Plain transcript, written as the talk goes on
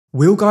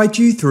We'll guide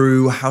you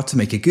through how to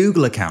make a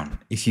Google account.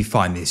 If you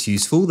find this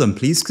useful, then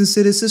please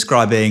consider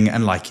subscribing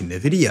and liking the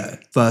video.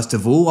 First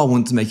of all, I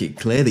want to make it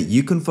clear that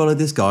you can follow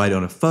this guide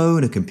on a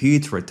phone, a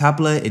computer, or a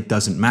tablet, it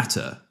doesn't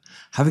matter.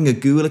 Having a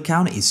Google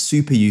account is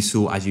super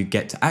useful as you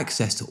get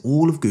access to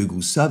all of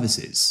Google's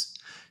services.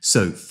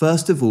 So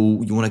first of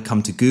all, you want to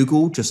come to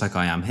Google just like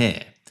I am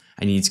here.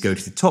 And you need to go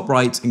to the top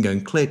right and go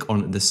and click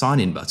on the sign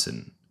in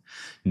button.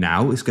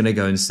 Now it's going to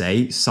go and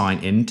say sign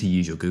in to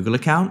use your Google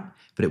account,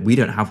 but we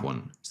don't have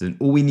one. So then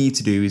all we need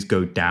to do is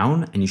go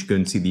down and you should go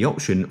and see the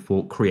option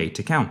for create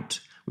account,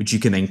 which you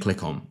can then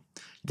click on.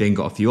 You then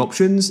got a few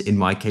options. In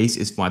my case,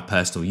 it's for my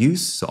personal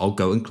use, so I'll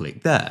go and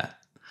click there.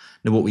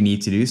 Now what we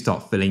need to do is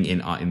start filling in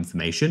our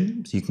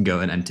information. So you can go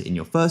and enter in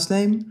your first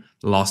name,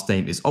 last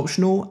name is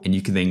optional, and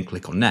you can then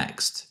click on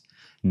next.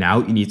 Now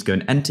you need to go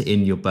and enter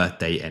in your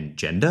birthday and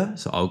gender,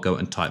 so I'll go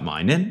and type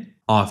mine in.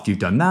 After you've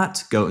done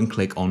that, go and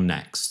click on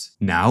next.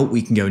 Now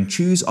we can go and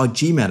choose our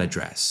Gmail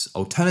address.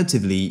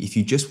 Alternatively, if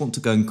you just want to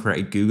go and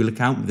create a Google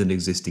account with an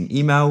existing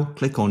email,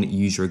 click on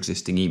use your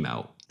existing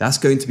email. That's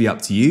going to be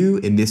up to you.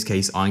 In this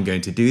case, I'm going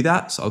to do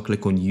that. So I'll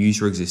click on use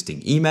your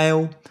existing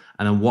email.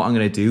 And then what I'm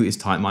going to do is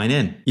type mine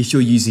in. If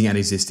you're using an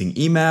existing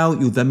email,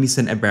 you'll then be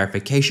sent a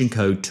verification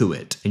code to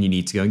it and you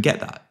need to go and get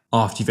that.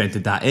 After you've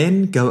entered that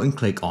in, go and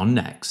click on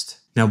next.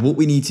 Now what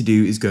we need to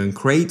do is go and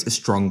create a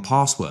strong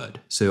password.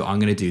 So I'm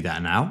going to do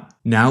that now.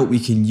 Now we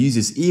can use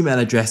this email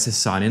address to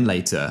sign in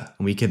later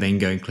and we can then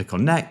go and click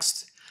on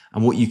next.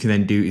 And what you can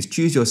then do is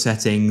choose your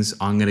settings.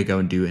 I'm going to go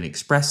and do an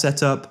express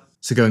setup.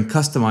 So go and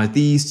customize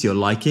these to your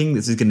liking.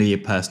 This is going to be a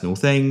personal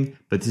thing,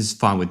 but this is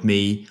fine with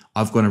me.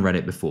 I've gone and read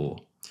it before.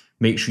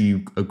 Make sure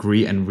you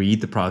agree and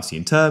read the privacy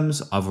and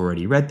terms. I've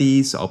already read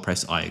these, so I'll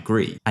press I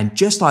agree. And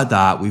just like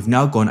that, we've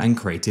now gone and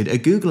created a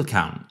Google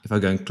account. If I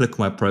go and click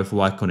my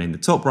profile icon in the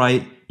top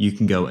right, you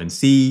can go and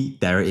see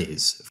there it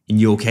is. In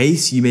your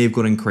case, you may have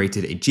gone and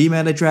created a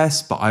Gmail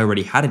address, but I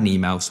already had an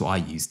email, so I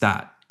used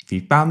that. If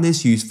you found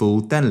this useful,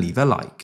 then leave a like.